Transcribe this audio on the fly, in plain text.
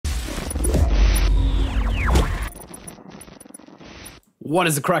What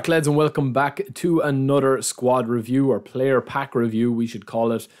is the crack, lads, and welcome back to another squad review, or player pack review we should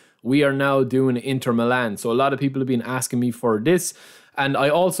call it. We are now doing Inter Milan, so a lot of people have been asking me for this, and I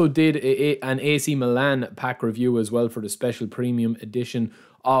also did an AC Milan pack review as well for the special premium edition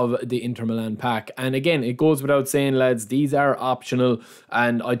of the Inter Milan pack. And again, it goes without saying, lads, these are optional,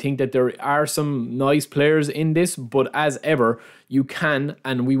 and I think that there are some nice players in this, but as ever, you can,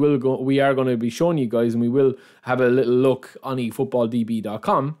 and we are going to be showing you guys, and we will have a little look on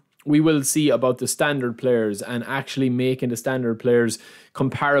eFootballDB.com. We will see about the standard players and actually making the standard players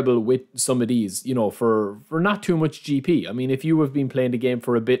comparable with some of these, you know, for not too much GP. I mean, if you have been playing the game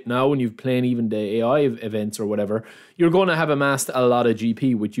for a bit now and you've played even the AI events or whatever, you're going to have amassed a lot of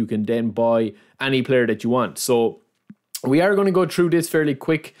GP, which you can then buy any player that you want. So we are going to go through this fairly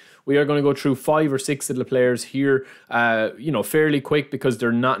quick. We are going to go through 5 or 6 of the players here, fairly quick, because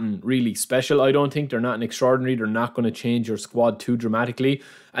they're nothing really special. I don't think they're nothing extraordinary. They're not going to change your squad too dramatically.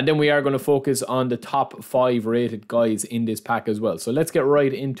 And then we are going to focus on the top 5 rated guys in this pack as well. So let's get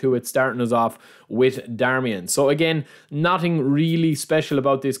right into it, starting us off with Darmian. So again, nothing really special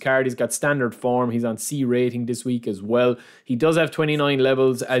about this card. He's got standard form. He's on C rating this week as well. He does have 29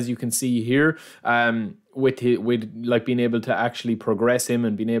 levels, as you can see here. With like being able to actually progress him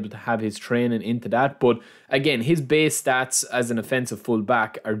and being able to have his training into that. But again, his base stats as an offensive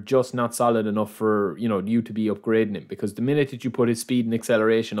fullback are just not solid enough for, you know, you to be upgrading him, because the minute that you put his speed and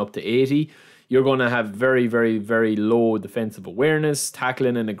acceleration up to 80, you're going to have very, very, very low defensive awareness,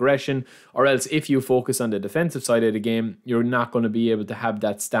 tackling and aggression, or else if you focus on the defensive side of the game, you're not going to be able to have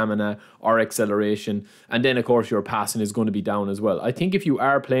that stamina or acceleration. And then, of course, your passing is going to be down as well. I think if you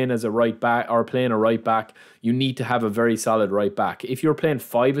are playing as a right back or playing a right back, you need to have a very solid right back. If you're playing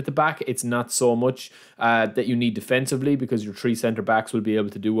 5 at the back, it's not so much that you need defensively, because your 3 centre backs will be able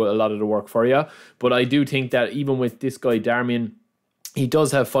to do a lot of the work for you. But I do think that even with this guy, Darmian, he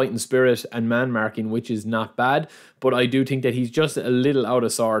does have fighting spirit and man marking, which is not bad, but I do think that he's just a little out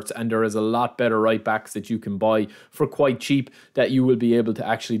of sorts, and there is a lot better right backs that you can buy for quite cheap that you will be able to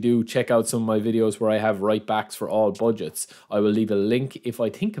actually do. Check out some of my videos where I have right backs for all budgets. I will leave a link if I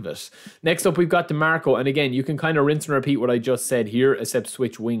think of it. Next up, we've got DeMarco, and again, you can kind of rinse and repeat what I just said here, except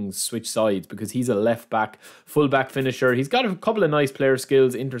switch wings, switch sides, because he's a left back, full back finisher. He's got a couple of nice player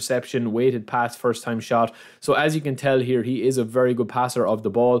skills, interception, weighted pass, first time shot. So as you can tell here, he is a very good passer of the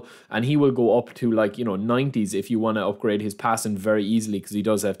ball, and he will go up to, like, you know, 90s if you want to upgrade his passing very easily, because he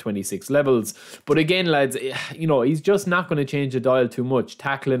does have 26 levels. But again, lads, you know, he's just not going to change the dial too much.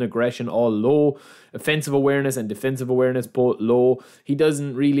 Tackling, aggression, all low. Offensive awareness and defensive awareness, both low. He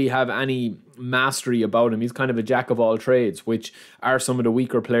doesn't really have any mastery about him. He's kind of a jack of all trades, which are some of the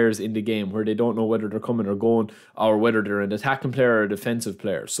weaker players in the game, where they don't know whether they're coming or going, or whether they're an attacking player or a defensive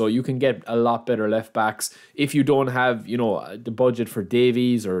player. So you can get a lot better left backs if you don't have, you know, the budget for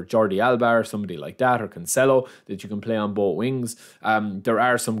Davies or Jordi Alba or somebody like that, or Cancelo, that you can play on both wings. There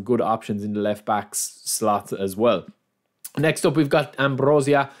are some good options in the left backs slot as well. Next up, we've got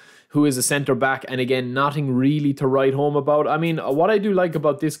Ambrosia, who is a centre back, and again, nothing really to write home about. I mean, what I do like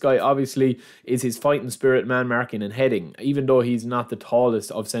about this guy, obviously, is his fighting spirit, man marking, and heading, even though he's not the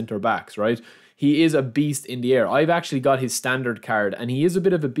tallest of centre backs, right? He is a beast in the air. I've actually got his standard card, and he is a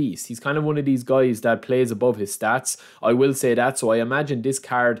bit of a beast. He's kind of one of these guys that plays above his stats. I will say that. So I imagine this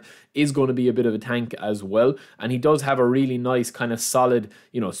card is going to be a bit of a tank as well. And he does have a really nice kind of solid,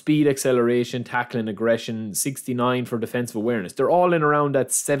 you know, speed, acceleration, tackling, aggression, 69 for defensive awareness. They're all in around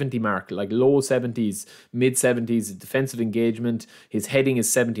that 70 mark, like low 70s, mid 70s. Defensive engagement. His heading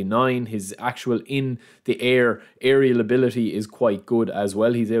is 79. His actual in the air aerial ability is quite good as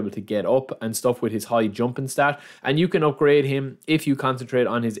well. He's able to get up and stuff with his high jumping stat, and you can upgrade him if you concentrate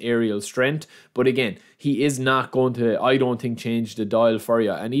on his aerial strength. But again, he is not going to, I don't think, change the dial for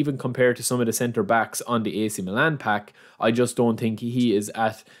you. And even compared to some of the centre backs on the AC Milan pack, I just don't think he is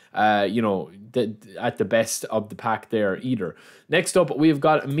at at the best of the pack there either. Next up, we've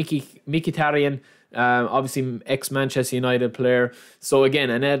got Mkhitaryan. Obviously ex-Manchester United player. So again,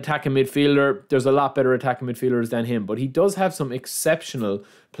 an attacking midfielder. There's a lot better attacking midfielders than him, but he does have some exceptional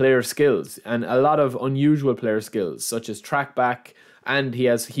player skills and a lot of unusual player skills, such as track back, and he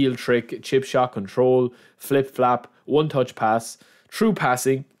has heel trick, chip shot control, flip flap, one touch pass, true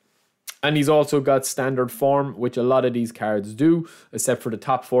passing. And he's also got standard form, which a lot of these cards do, except for the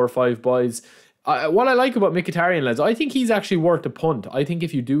top 4 or 5 boys. What I like about Mkhitaryan, lads, I think he's actually worth a punt. I think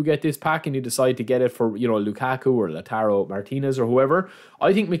if you do get this pack and you decide to get it for, you know, Lukaku or Lautaro Martinez or whoever,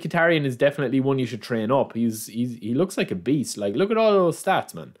 I think Mkhitaryan is definitely one you should train up. He looks like a beast. Like, look at all those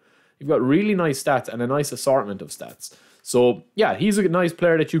stats, man. You've got really nice stats and a nice assortment of stats. So yeah, he's a nice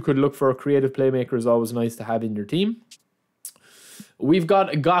player that you could look for. A creative playmaker is always nice to have in your team. We've got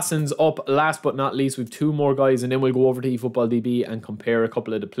Gossens up last but not least. We've 2 more guys, and then we'll go over to eFootball DB and compare a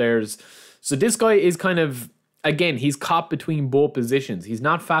couple of the players. So this guy is kind of, again, he's caught between both positions. He's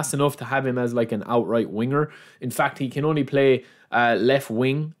not fast enough to have him as like an outright winger. In fact, he can only play left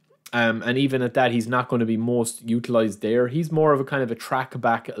wing. And even at that, he's not going to be most utilised there. He's more of a kind of a track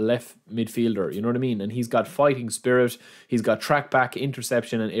back left midfielder, you know what I mean? And he's got fighting spirit. He's got track back,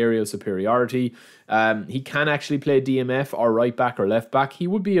 interception and aerial superiority. He can actually play DMF or right back or left back. He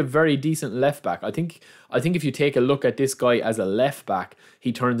would be a very decent left back. I think if you take a look at this guy as a left back,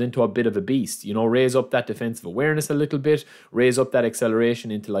 he turns into a bit of a beast. You know, raise up that defensive awareness a little bit, raise up that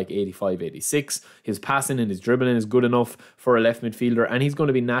acceleration into like 85, 86. His passing and his dribbling is good enough for a left midfielder, and he's going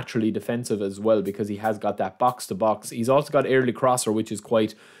to be naturally defensive as well because he has got that box to box. He's also got early crosser, which is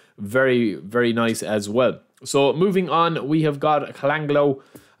quite very, very nice as well. So moving on, we have got Kalanglo,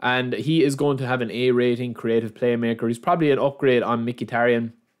 and he is going to have an A rating, creative playmaker. He's probably an upgrade on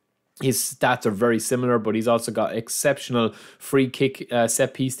Mkhitaryan. His stats are very similar, but he's also got exceptional free kick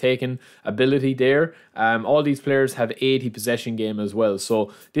set piece taking ability there. All these players have 80 possession game as well.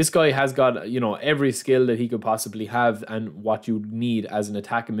 So this guy has got, you know, every skill that he could possibly have and what you need as an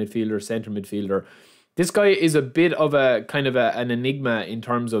attacking midfielder, centre midfielder. This guy is a bit of a kind of an enigma in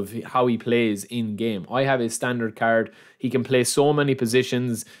terms of how he plays in game. I have his standard card. He can play so many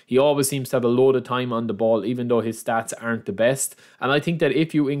positions. He always seems to have a load of time on the ball, even though his stats aren't the best. And I think that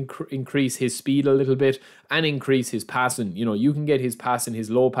if you increase his speed a little bit and increase his passing, you know, you can get his passing,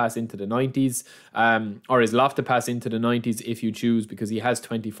 his low pass into the 90s, or his lofted pass into the 90s if you choose, because he has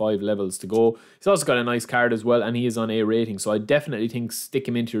 25 levels to go. He's also got a nice card as well, and he is on A rating. So I definitely think stick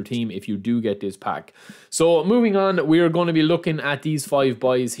him into your team if you do get this pack. So moving on, we are going to be looking at these 5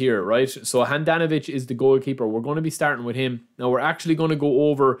 buys here, right? So Handanovic is the goalkeeper. We're going to be starting with him. Now we're actually going to go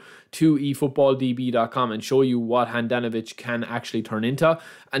over to eFootballDB.com and show you what Handanovic can actually turn into,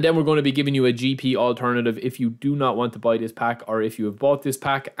 and then we're going to be giving you a GP alternative if you do not want to buy this pack, or if you have bought this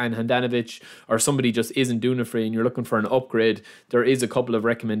pack and Handanovic or somebody just isn't doing it for you and you're looking for an upgrade. There is a couple of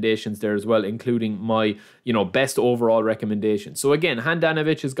recommendations there as well, including my, you know, best overall recommendation. So again,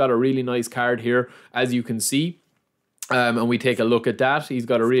 Handanovic has got a really nice card here, as you can see. And we take a look at that. He's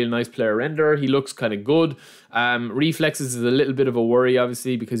got a really nice player render. He looks kind of good. Reflexes is a little bit of a worry,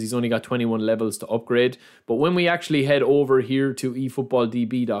 obviously, because he's only got 21 levels to upgrade. But when we actually head over here to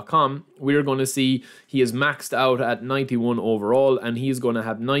eFootballDB.com, we're going to see he is maxed out at 91 overall, and he's going to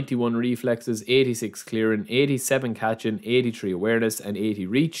have 91 reflexes, 86 clearing, 87 catching, 83 awareness, and 80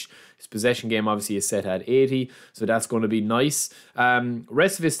 reach. His possession game obviously is set at 80, so that's going to be nice.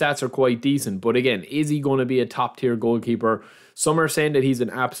 Rest of his stats are quite decent, but again, is he going to be a top tier goalkeeper? Some are saying that he's an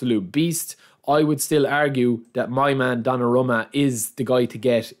absolute beast. I would still argue that my man Donnarumma is the guy to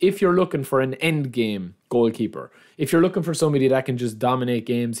get if you're looking for an end game goalkeeper. If you're looking for somebody that can just dominate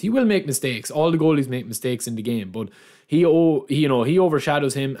games, he will make mistakes. All the goalies make mistakes in the game, but he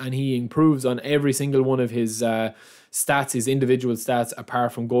overshadows him, and he improves on every single one of his stats, his individual stats,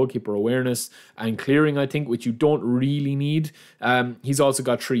 apart from goalkeeper awareness and clearing, I think, which you don't really need. He's also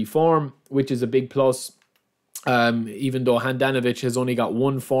got 3 form, which is a big plus. Even though Handanovic has only got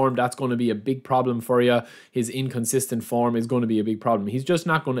 1 form, that's going to be a big problem for you. His inconsistent form is going to be a big problem. He's just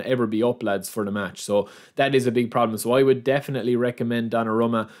not going to ever be up, lads, for the match. So that is a big problem. So I would definitely recommend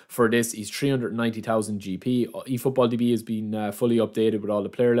Donnarumma for this. He's 390,000 GP. eFootballDB has been fully updated with all the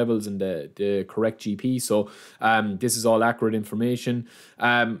player levels and the correct GP. So this is all accurate information.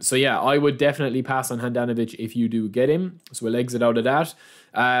 So yeah, I would definitely pass on Handanovic if you do get him. So we'll exit out of that.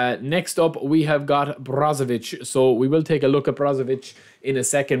 Next up, we have got Brozovic. So we will take a look at Brozovic in a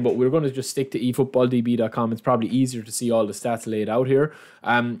second, but we're going to just stick to eFootballDB.com. It's probably easier to see all the stats laid out here.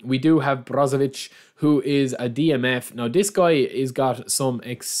 We do have Brozovic, who is a DMF. Now, this guy is got some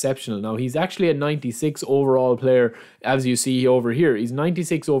exceptional. Now, he's actually a 96 overall player, as you see over here. He's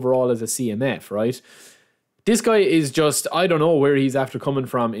 96 overall as a CMF, right? This guy is just, I don't know where he's after coming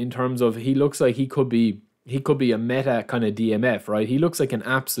from in terms of, he looks like he could be a meta kind of DMF, right? He looks like an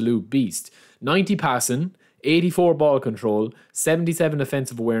absolute beast. 90 passing, 84 ball control, 77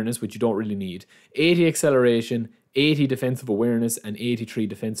 defensive awareness, which you don't really need, 80 acceleration, 80 defensive awareness, and 83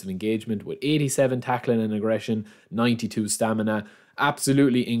 defensive engagement, with 87 tackling and aggression, 92 stamina.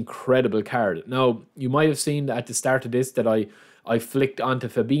 Absolutely incredible card. Now, you might have seen at the start of this that I flicked onto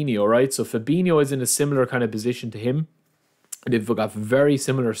Fabinho, right? So Fabinho is in a similar kind of position to him. They've got very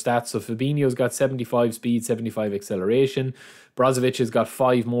similar stats. So Fabinho's got 75 speed, 75 acceleration. Brozovic has got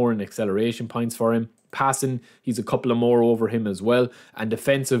 5 more in acceleration points for him. Passing, he's a couple of more over him as well. And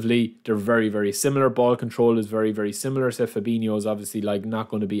defensively, they're very, very similar. Ball control is very, very similar. So Fabinho is obviously like not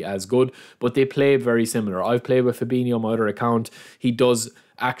going to be as good, but they play very similar. I've played with Fabinho on my other account. He does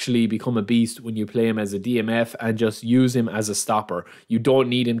actually become a beast when you play him as a DMF and just use him as a stopper. You don't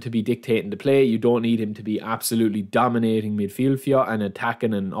need him to be dictating the play. You don't need him to be absolutely dominating midfield for you and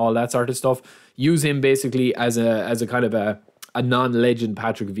attacking and all that sort of stuff. Use him basically as a kind of a non-legend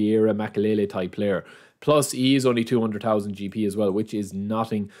Patrick Vieira, Makelele type player. Plus, he is only 200,000 GP as well, which is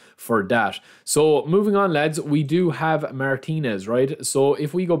nothing for that. So, moving on, lads, we do have Martinez, right? So,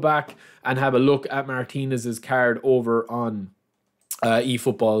 if we go back and have a look at Martinez's card over on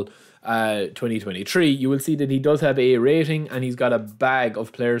eFootball 2023, you will see that he does have a rating and he's got a bag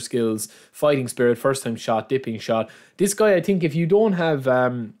of player skills, fighting spirit, first time shot, dipping shot. This guy, I think if you don't have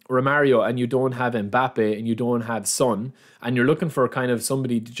Romario and you don't have Mbappe and you don't have Son and you're looking for kind of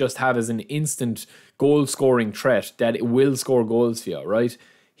somebody to just have as an instant goal scoring threat that it will score goals for you, right?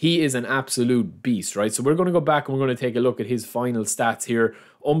 He is an absolute beast, right? So we're going to go back and we're going to take a look at his final stats here.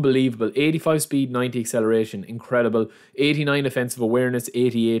 Unbelievable. 85 speed, 90 acceleration. Incredible. 89 offensive awareness,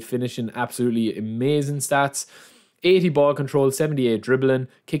 88 finishing. Absolutely amazing stats. 80 ball control, 78 dribbling.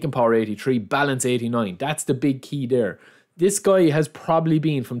 Kicking power, 83. Balance, 89. That's the big key there. This guy has probably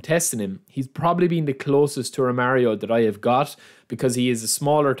been, from testing him, he's probably been the closest to Romario that I have got because he is a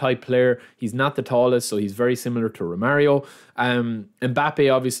smaller type player. He's not the tallest, so he's very similar to Romario.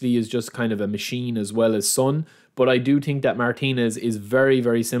 Mbappe obviously is just kind of a machine as well as Son. But I do think that Martinez is very,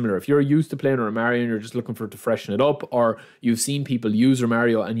 very similar. If you're used to playing Romario and you're just looking for it to freshen it up, or you've seen people use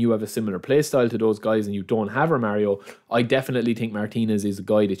Romario and you have a similar play style to those guys and you don't have Romario, I definitely think Martinez is a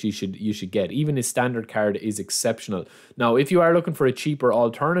guy that you should get. Even his standard card is exceptional. Now, if you are looking for a cheaper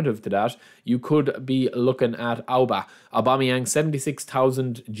alternative to that, you could be looking at Aubameyang,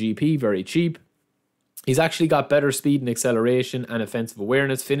 76,000 GP, very cheap. He's actually got better speed and acceleration and offensive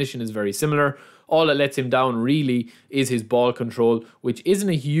awareness. Finishing is very similar. All that lets him down really is his ball control, which isn't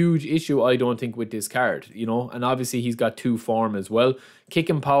a huge issue, I don't think, with this card, you know. And obviously he's got 2 form as well.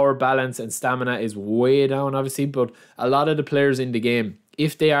 Kicking power, balance and stamina is way down, obviously. But a lot of the players in the game,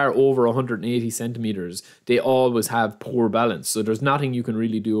 if they are over 180 centimeters, they always have poor balance. So there's nothing you can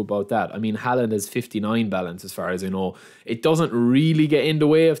really do about that. I mean, Haaland has 59 balance as far as I know. It doesn't really get in the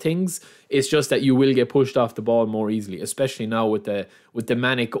way of things. It's just that you will get pushed off the ball more easily, especially now with the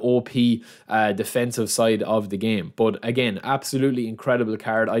manic OP defensive side of the game. But again, absolutely incredible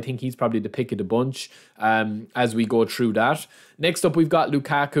card. I think he's probably the pick of the bunch as we go through that. Next up, we've got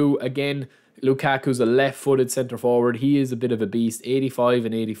Lukaku. Again, Lukaku's a left-footed centre-forward. He is a bit of a beast. 85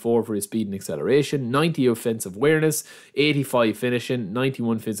 and 84 for his speed and acceleration. 90 offensive awareness. 85 finishing.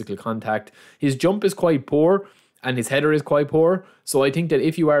 91 physical contact. His jump is quite poor and his header is quite poor. So I think that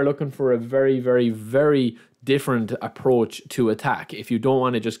if you are looking for a very, very, very different approach to attack, if you don't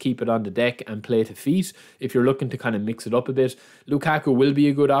want to just keep it on the deck and play to feet, if you're looking to kind of mix it up a bit, Lukaku will be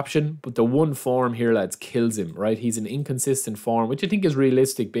a good option. But the one form here, lads, kills him, right? He's an inconsistent form, which I think is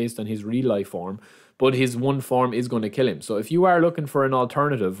realistic based on his real life form, but his one form is going to kill him. So if you are looking for an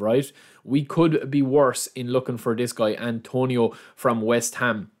alternative, right, we could be worse in looking for this guy, Antonio from West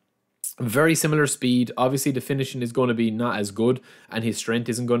Ham. Very similar speed. Obviously, the finishing is going to be not as good and his strength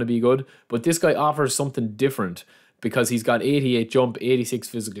isn't going to be good. But this guy offers something different because he's got 88 jump, 86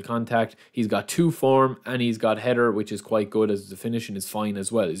 physical contact. He's got 2 form and he's got header, which is quite good, as the finishing is fine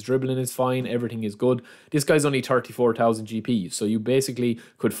as well. His dribbling is fine. Everything is good. This guy's only 34,000 GP. So you basically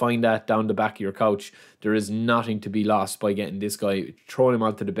could find that down the back of your couch. There is nothing to be lost by getting this guy, throwing him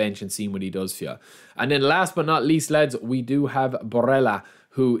onto the bench and seeing what he does for you. And then last but not least, lads, we do have Barella,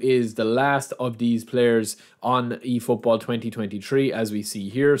 who is the last of these players on eFootball 2023, as we see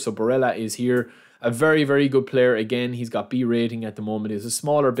here. So Barella is here. A very, very good player. Again, he's got B rating at the moment. He's a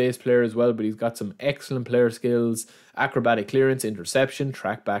smaller base player as well, but he's got some excellent player skills. Acrobatic clearance, interception,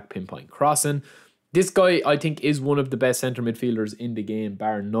 track back, pinpoint crossing. This guy, I think, is one of the best centre midfielders in the game,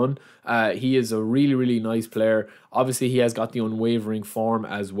 bar none. He is a really, really nice player. Obviously, he has got the unwavering form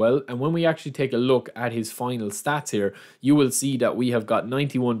as well. And when we actually take a look at his final stats here, you will see that we have got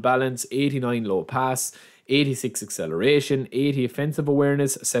 91 balance, 89 low pass, 86 acceleration, 80 offensive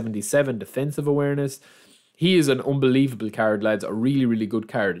awareness, 77 defensive awareness. He is an unbelievable card, lads. A really, really good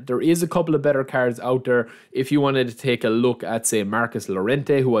card. There is a couple of better cards out there. If you wanted to take a look at, say, Marcus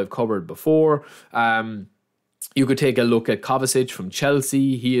Llorente, who I've covered before. You could take a look at Kovacic from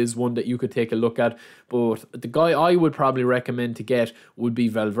Chelsea. He is one that you could take a look at. but the guy I would probably recommend to get would be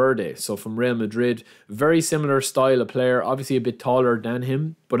Valverde. So from Real Madrid, very similar style of player, obviously a bit taller than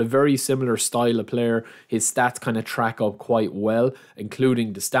him, but a very similar style of player. His stats kind of track up quite well,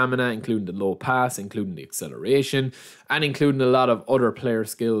 including the stamina, including the low pass, including the acceleration, and including a lot of other player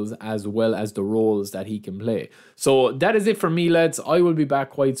skills as well as the roles that he can play. So that is it for me, lads. I will be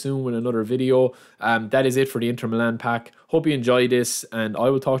back quite soon with another video. That is it for the Inter Milan pack. Hope you enjoyed this, and I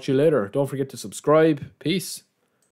will talk to you later. Don't forget to subscribe. Peace.